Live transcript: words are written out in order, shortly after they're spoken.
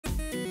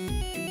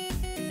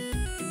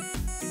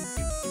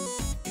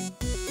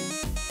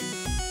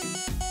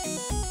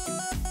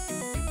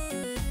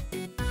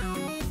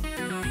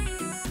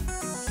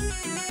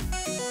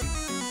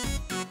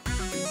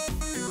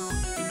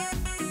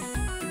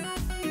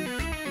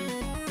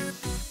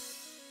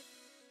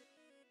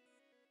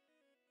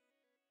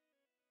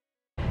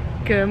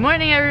Good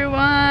morning,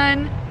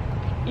 everyone.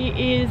 It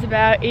is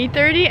about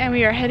 8:30 and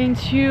we are heading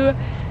to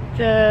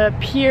the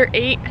Pier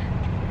 8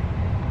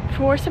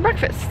 for some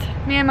breakfast.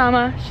 Me and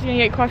Mama, she's gonna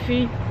get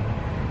coffee.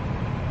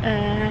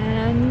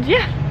 And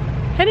yeah,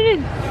 heading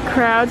in.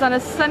 Crowds on a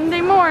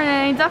Sunday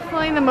morning.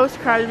 Definitely the most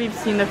crowded we've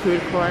seen the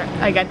food court.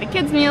 I got the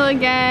kids meal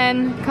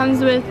again.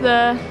 Comes with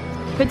the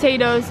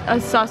potatoes, a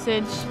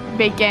sausage,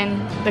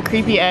 bacon, the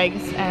creepy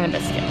eggs, and a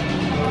biscuit.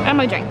 And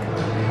my drink.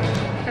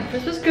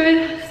 Breakfast was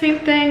good, same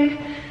thing.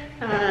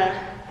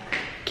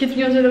 Kids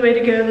meals are the way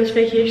to go this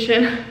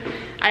vacation.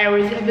 I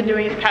always have been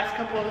doing it the past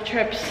couple of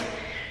trips.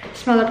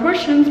 Smaller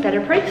portions,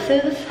 better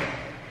prices.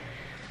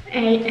 I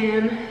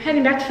am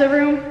heading back to the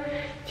room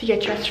to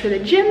get dressed for the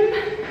gym.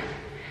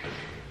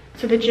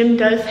 So the gym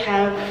does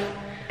have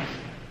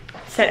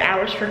set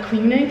hours for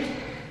cleaning.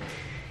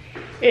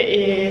 It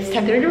is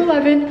 10:30 to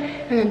 11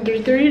 and then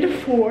 3:30 to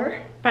 4.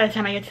 By the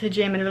time I get to the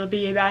gym, it'll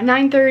be about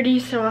 9:30,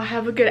 so I'll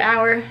have a good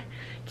hour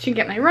to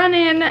get my run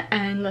in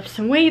and lift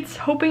some weights.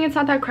 Hoping it's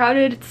not that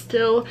crowded. It's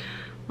still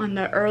on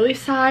the early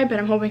side, but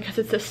I'm hoping because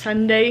it's a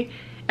Sunday,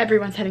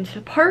 everyone's heading to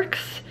the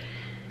parks.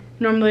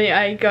 Normally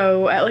I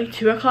go at like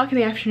 2 o'clock in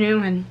the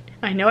afternoon and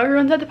I know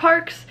everyone's at the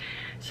parks,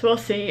 so we'll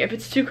see. If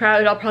it's too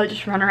crowded, I'll probably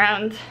just run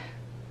around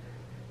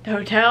the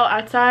hotel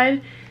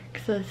outside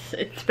because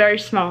it's very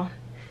small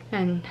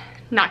and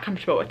not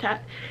comfortable with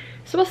that.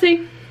 So we'll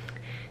see.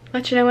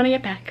 Let you know when I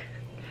get back.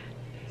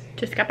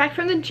 Just got back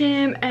from the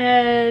gym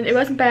and it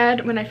wasn't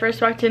bad. When I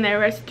first walked in, there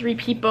was 3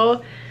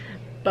 people,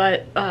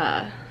 but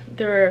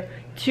there were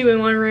 2 in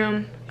one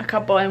room, a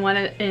couple and one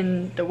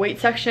in the weight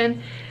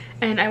section.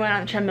 And I went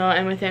on the treadmill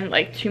and within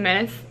like 2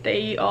 minutes,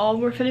 they all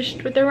were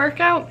finished with their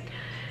workout.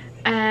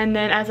 And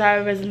then as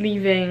I was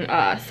leaving,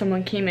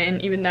 someone came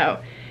in, even though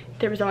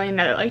there was only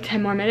another like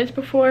 10 more minutes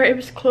before it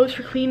was closed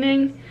for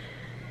cleaning.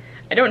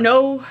 I don't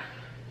know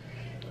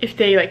if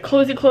they like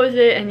close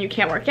it and you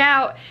can't work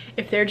out,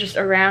 if they're just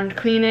around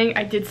cleaning.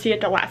 I did see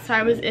it the last time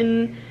I was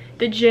in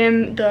the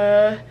gym.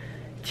 The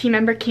team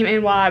member came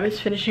in while I was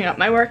finishing up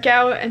my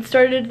workout and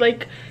started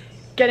like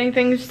getting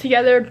things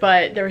together,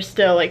 but there was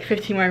still like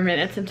 15 more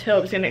minutes until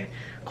it was gonna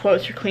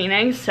close for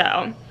cleaning,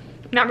 so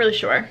not really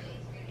sure.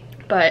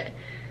 But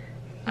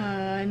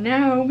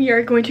now we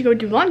are going to go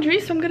do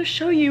laundry, so I'm gonna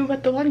show you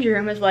what the laundry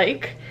room is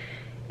like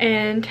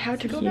and how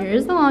to go.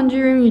 Here's the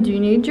laundry room. You do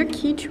need your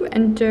key to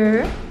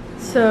enter.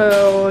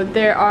 So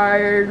there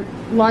are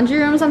laundry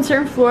rooms on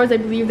certain floors. I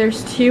believe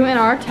there's 2 in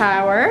our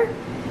tower.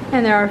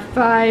 And there are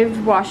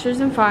 5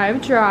 washers and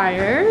 5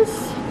 dryers.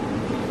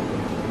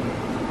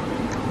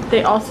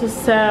 They also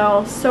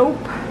sell soap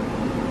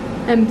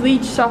and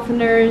bleach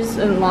softeners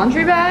and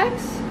laundry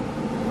bags.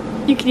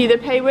 You can either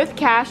pay with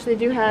cash, they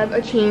do have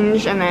a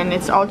change and then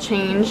it's all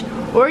change,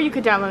 or you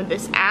could download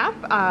this app.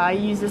 I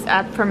use this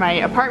app for my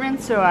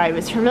apartment, so I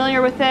was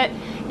familiar with it.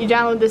 You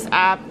download this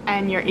app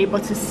and you're able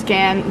to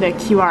scan the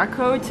QR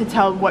code to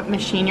tell what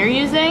machine you're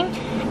using,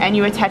 and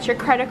you attach your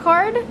credit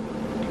card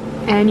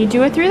and you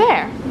do it through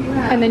there.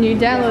 And then you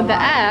download the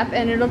app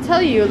and it'll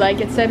tell you, like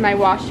it said my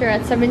washer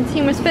at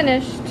 17 was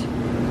finished.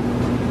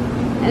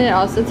 And it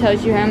also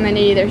tells you how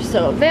many there's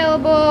still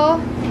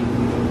available.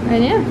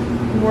 And yeah,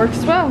 it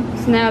works well.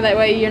 So now that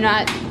way your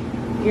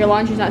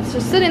laundry's not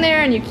just sitting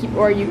there and you keep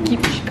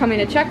coming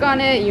to check on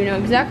it, you know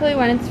exactly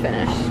when it's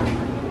finished.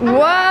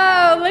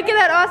 Whoa, look at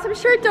that awesome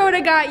shirt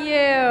Dota got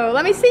you.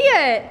 Let me see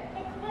it.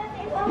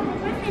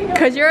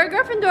 Cause you're a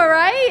Gryffindor,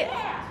 right?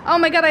 Oh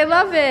my god, I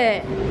love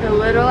it. A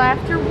little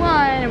after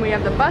 1 and we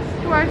have the bus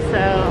to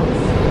ourselves.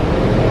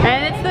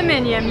 And it's the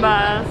Minion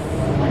bus.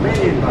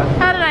 Minion bus.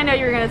 How did I know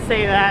you were gonna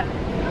say that?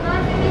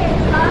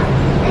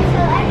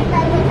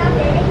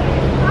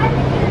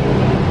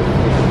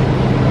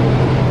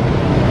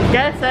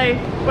 Gotta say,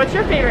 what's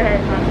your favorite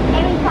haircut?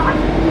 Harry Potter.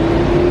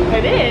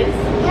 It is?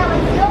 Yeah,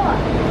 what's yours?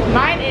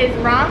 Mine is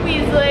Ron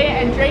Weasley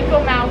and Draco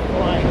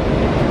Malfoy.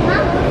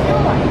 Mom, what's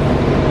yours?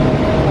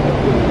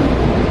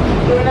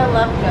 Luna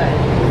Lovegood.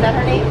 Is that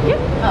her name? Yep.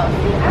 Oh,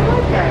 see, I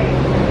was right.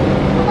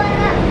 What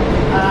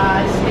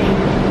up? Steve.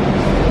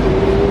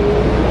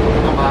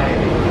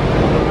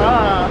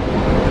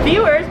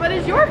 Viewers, what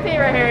is your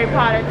favorite Harry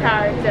Potter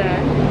character?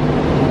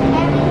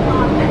 Harry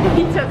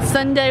Potter.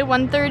 Sunday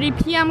 1:30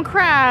 p.m.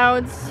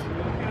 crowds.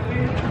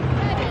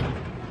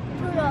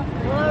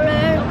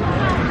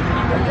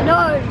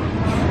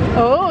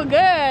 Oh, good.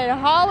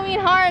 Halloween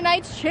Horror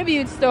Nights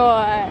tribute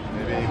store.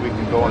 Maybe we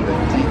can go on the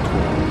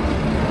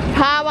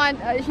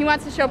detour. He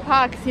wants to show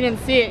Pa because he didn't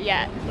see it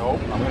yet.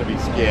 Nope, I'm gonna be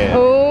scared.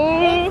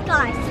 Oh. It's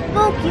got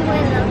spooky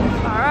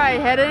windows. All right,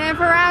 heading in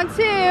for round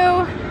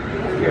 2.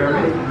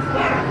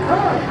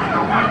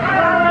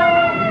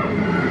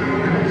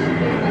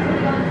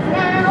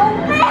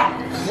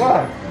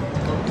 What?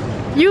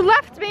 You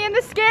left me in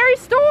the scary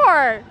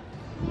store.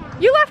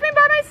 You left me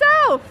by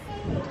myself.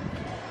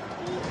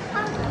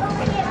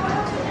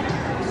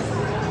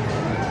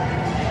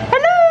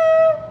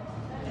 Hello.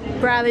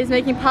 Bradley's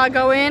making Pa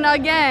go in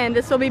again.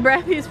 This will be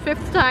Bradley's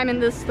 5th time in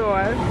this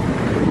store.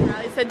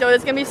 Bradley said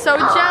Dota's gonna be so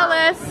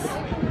jealous.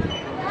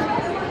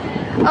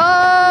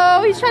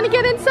 Oh, he's trying to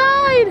get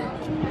inside.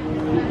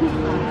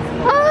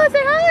 Oh,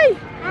 say hi!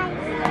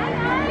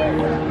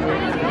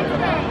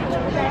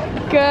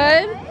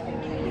 Good.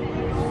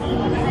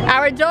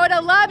 Our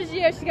daughter loves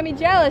you. She's gonna be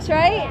jealous,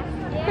 right?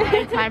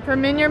 Yeah. Time for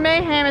Minion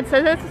Mayhem. It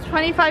says it's a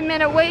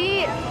 25-minute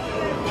wait.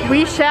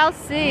 We shall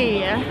see.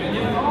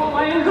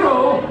 Lane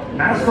through,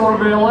 master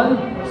villain,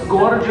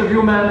 scourge of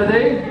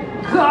humanity.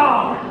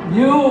 Come,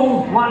 you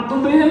want to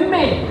be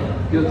me.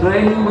 Your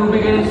training will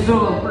begin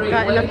soon.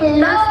 Got the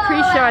first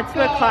pre-show at 2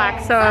 o'clock,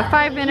 so a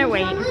 5-minute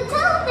wait.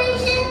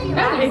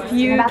 If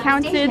you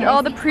counted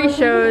all the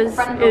pre-shows,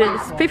 it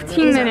is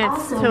 15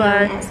 minutes till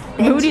our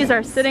booties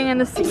are sitting in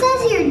the seat. It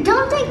says here,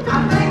 don't take the...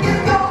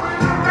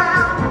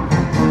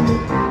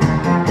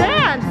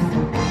 Dance!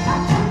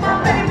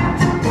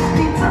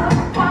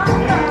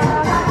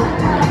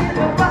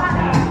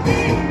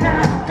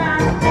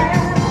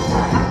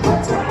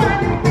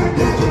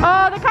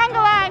 Oh, the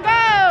conga line, go!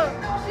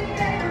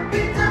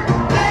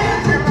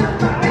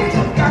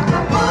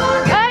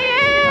 Oh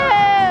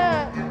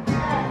yeah!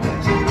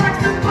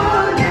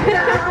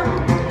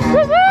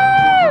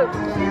 Woohoo!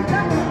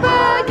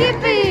 Boogie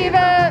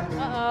fever!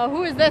 Uh-oh,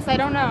 who is this? I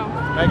don't know.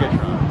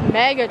 Megatron.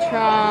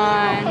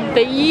 Megatron,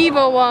 the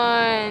evil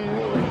one.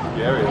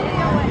 Gary.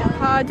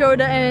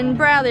 Doda and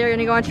Bradley are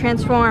gonna go on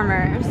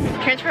Transformers.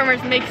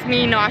 Transformers makes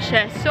me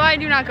nauseous, so I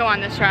do not go on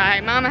this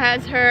ride. Mama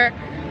has her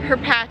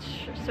patch,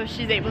 so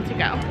she's able to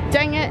go.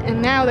 Dang it, and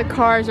now the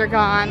cars are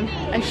gone.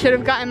 I should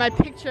have gotten my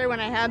picture when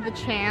I had the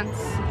chance.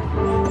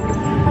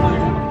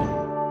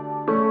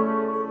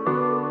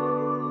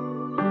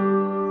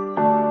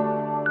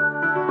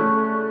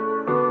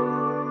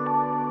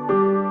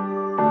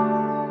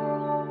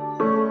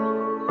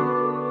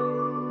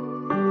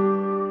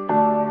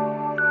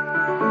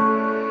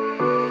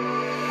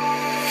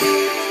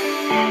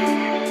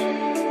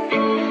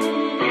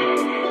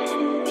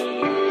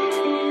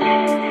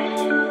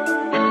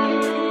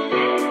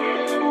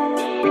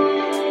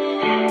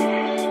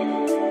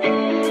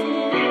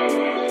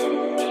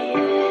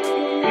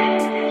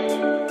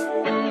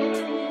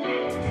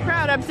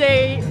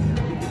 Update,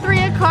 3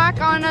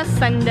 o'clock on a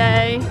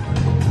Sunday.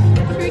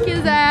 Trick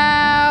is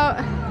out.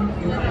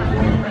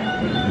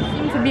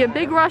 Seems to be a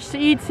big rush to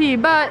ET,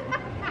 but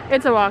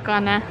it's a walk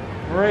on there.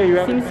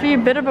 Seems to be a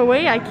bit of a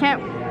wait. I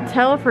can't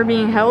tell if we're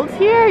being held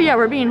here. Yeah,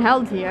 we're being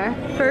held here.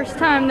 First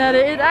time that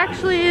it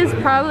actually is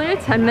probably a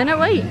 10-minute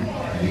wait.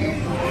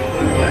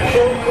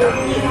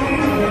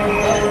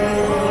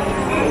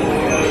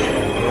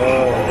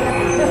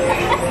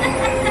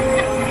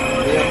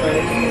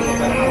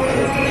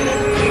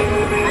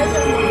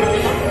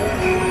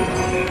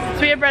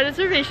 We have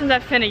reservations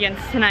at Finnegan's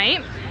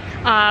tonight.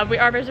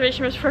 Our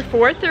reservation was for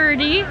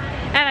 4:30,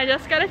 and I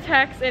just got a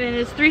text, and it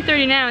is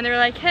 3:30 now, and they were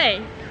like,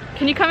 hey,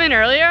 can you come in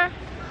earlier?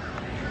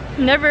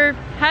 Never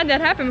had that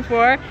happen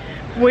before.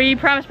 We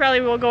promised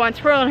Bradley we'll go on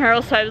Triwl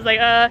Hurl, so I was like,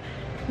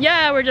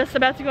 yeah, we're just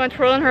about to go on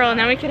Triwl Hurl, and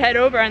now we could head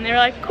over, and they were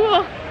like,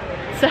 cool.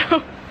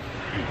 So,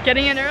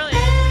 getting in early.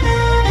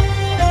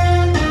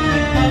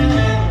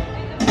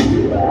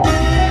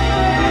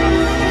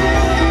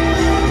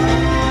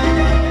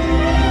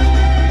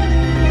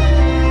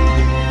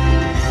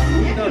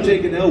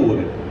 Jake and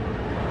Elwood.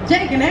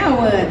 Jake and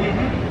Elwood,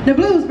 the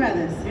Blues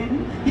Brothers.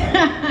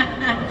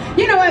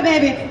 You know what,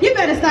 baby? You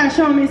better start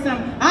showing me some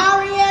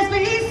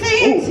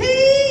R-E-S-P-E-C-T.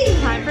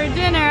 Time for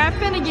dinner at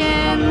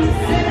Finnegan's.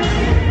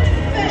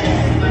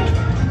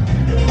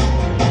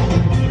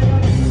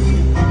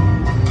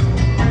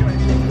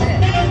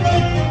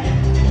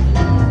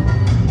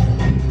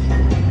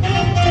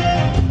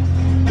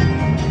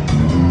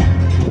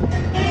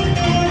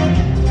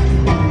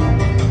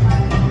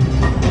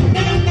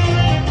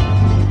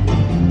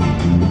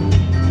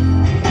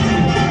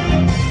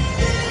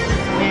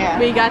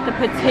 We got the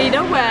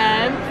potato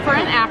web for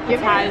an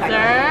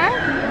appetizer.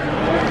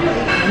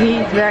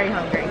 He's very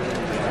hungry.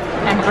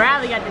 And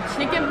Bradley got the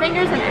chicken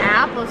fingers and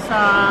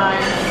applesauce.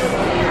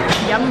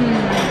 Yum.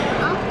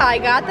 I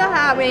got the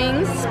hot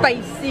wings,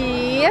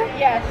 spicy.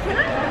 Yes.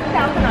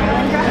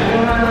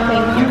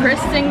 Thank you.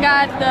 Kristen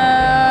got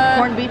the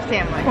Corned beef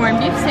sandwich. corned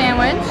beef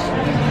sandwich.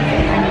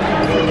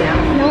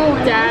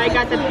 Dad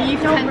got the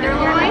beef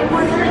tenderloin.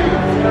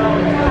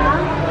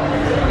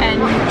 And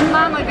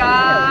Mama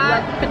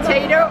got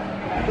potato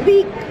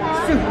beak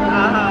soup.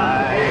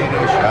 Potato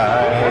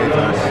shies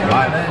are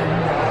smiling.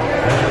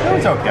 It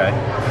was okay.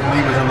 The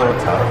meat was a little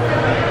tough.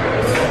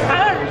 I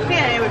don't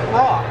understand. It was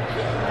raw.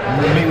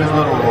 The meat was a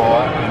little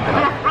raw.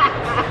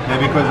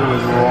 Maybe because it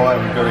was raw, it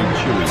was very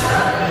chewy.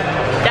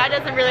 Dad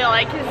doesn't really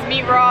like his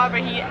meat raw,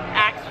 but he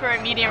asked for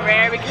a medium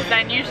rare because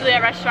then usually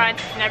at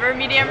restaurants it's never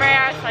medium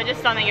rare, so I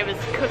just don't think it was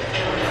cooked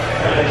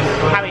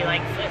how he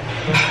likes it.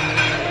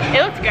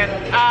 It looked good.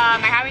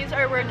 My hot wings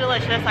were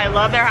delicious. I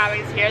love their hot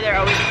wings here. They're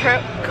always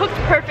cooked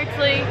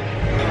perfectly.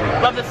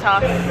 Love the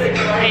sauce. A+.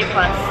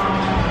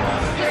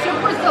 The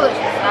soup was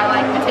delicious. I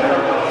like potato.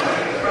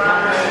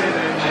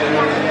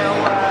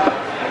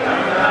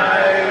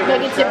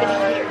 Negativity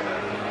here.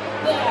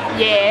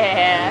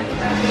 Yeah.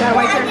 Gotta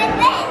wait till-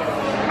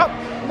 Oh,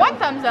 one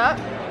thumbs up.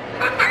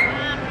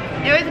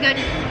 It was good.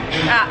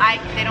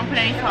 They don't put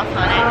any sauce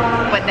on it,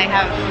 but they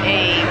have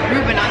a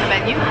Reuben on the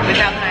menu with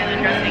Thousand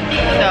Island dressing.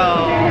 So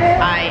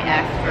I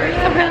asked for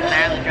some Thousand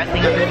Island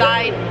dressing on the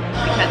side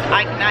because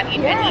I cannot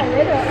eat any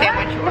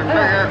sandwich or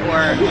burger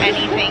or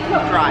anything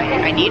dry.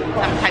 I need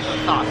some type of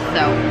sauce.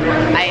 So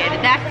I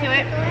added that to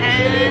it,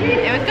 and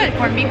it was good.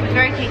 Corned beef was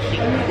very tasty.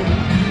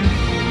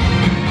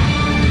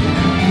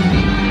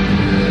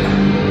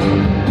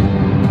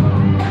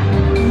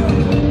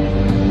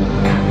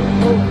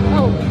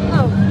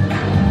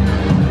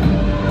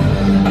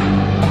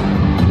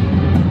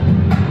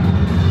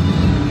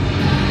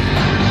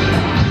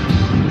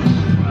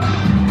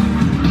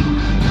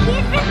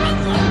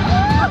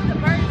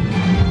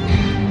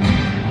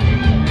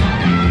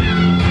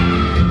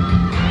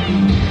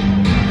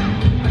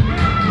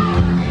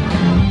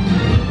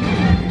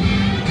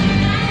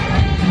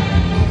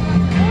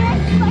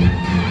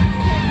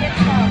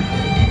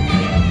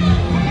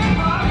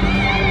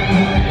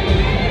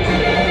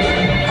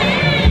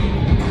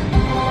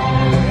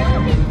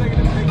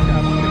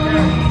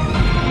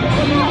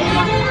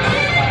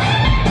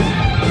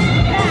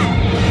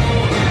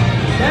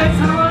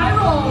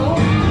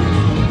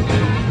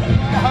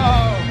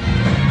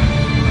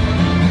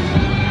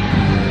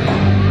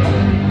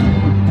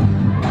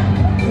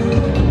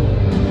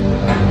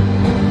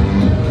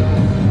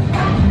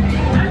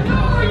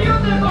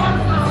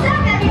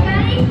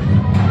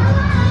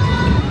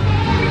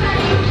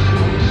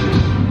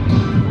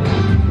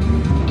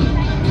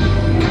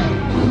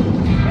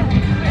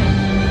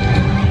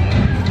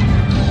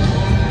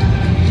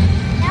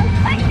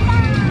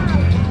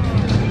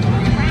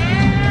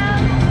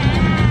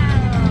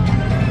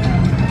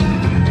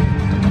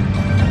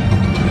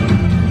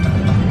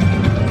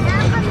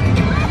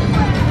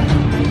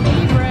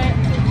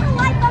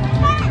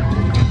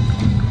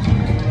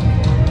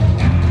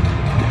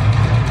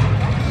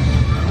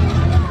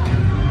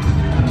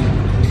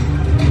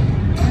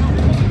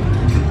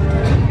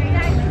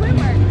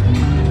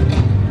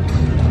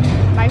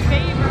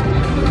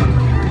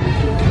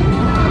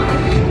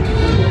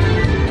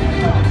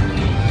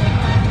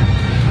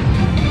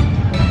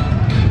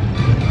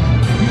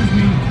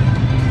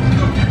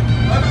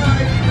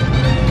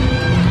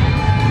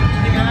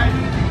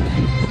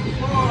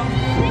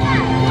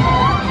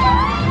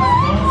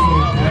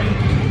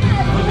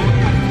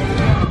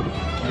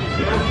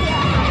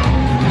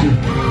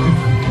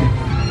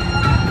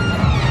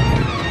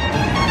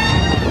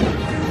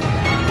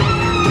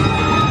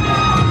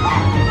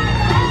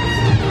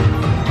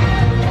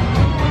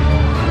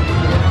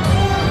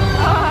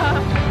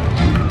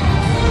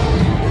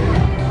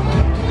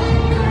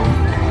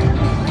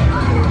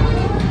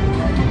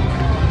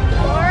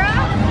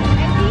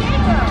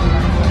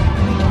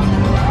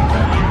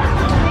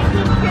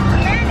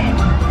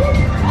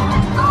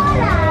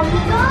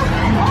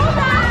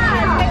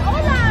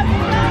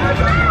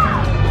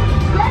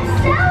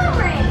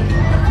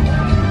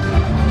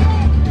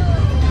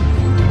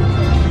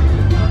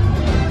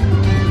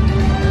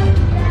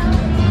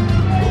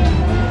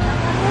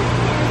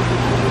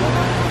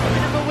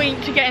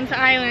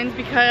 Islands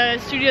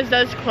because Studios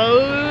does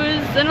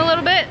close in a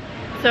little bit,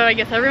 so I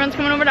guess everyone's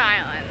coming over to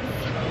Islands.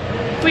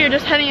 We are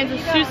just heading into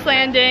Suess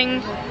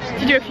Landing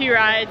to do a few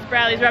rides.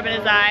 Bradley's rubbing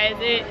his eyes.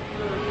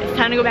 It's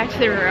time to go back to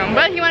the room,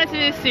 but he wanted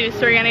to do Suess,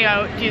 so we're gonna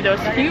go do those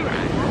few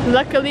rides.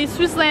 Luckily,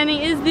 Suess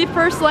Landing is the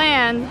first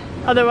land,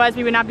 otherwise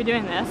we would not be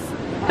doing this.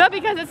 But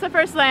because it's the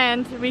first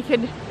land, we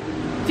could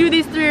do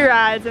these 3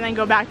 rides and then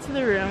go back to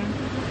the room.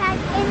 Cat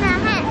in the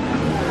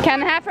hat. Cat in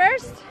the hat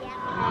first?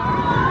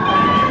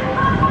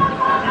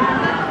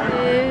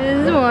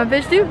 Is one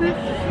fish, 2 fish.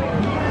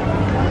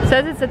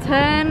 Says it's a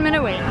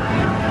 10-minute wait.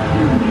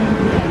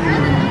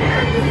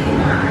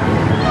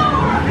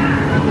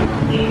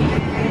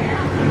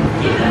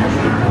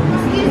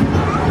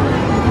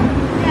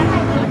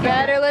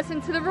 Better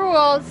listen to the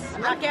rules.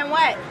 I'm not getting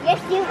wet.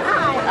 Yes, you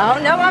are. Oh,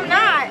 no, I'm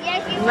not.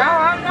 Yes, you No,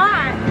 I'm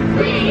not.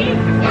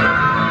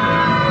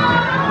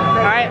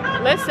 Alright,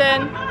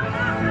 listen.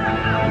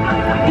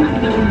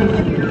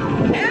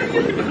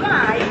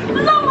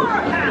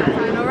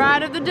 Final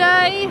ride of the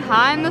day,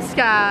 high in the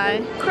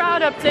sky.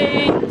 Crowd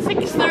update,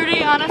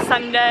 6:30 on a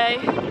Sunday.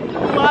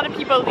 A lot of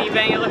people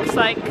leaving, it looks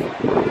like.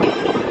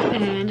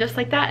 And just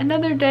like that,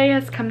 another day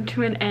has come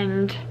to an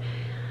end.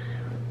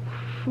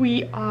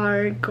 We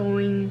are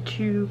going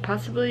to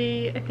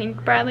possibly, I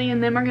think Bradley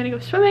and them are gonna go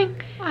swimming.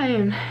 I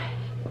am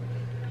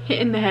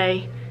hitting the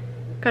hay.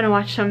 Gonna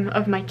watch some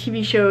of my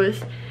TV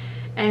shows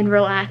and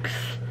relax.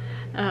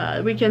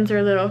 Weekends are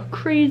a little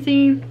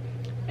crazy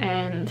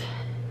and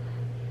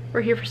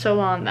we're here for so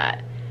long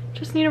that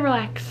just need to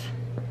relax.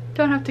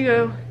 Don't have to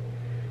go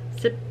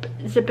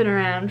zipping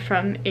around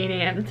from 8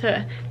 AM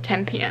to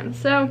 10 PM.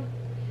 So,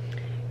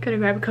 gonna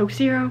grab a Coke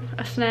Zero,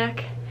 a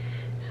snack,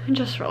 and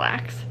just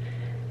relax.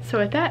 So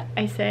with that,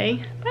 I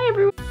say bye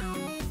everyone.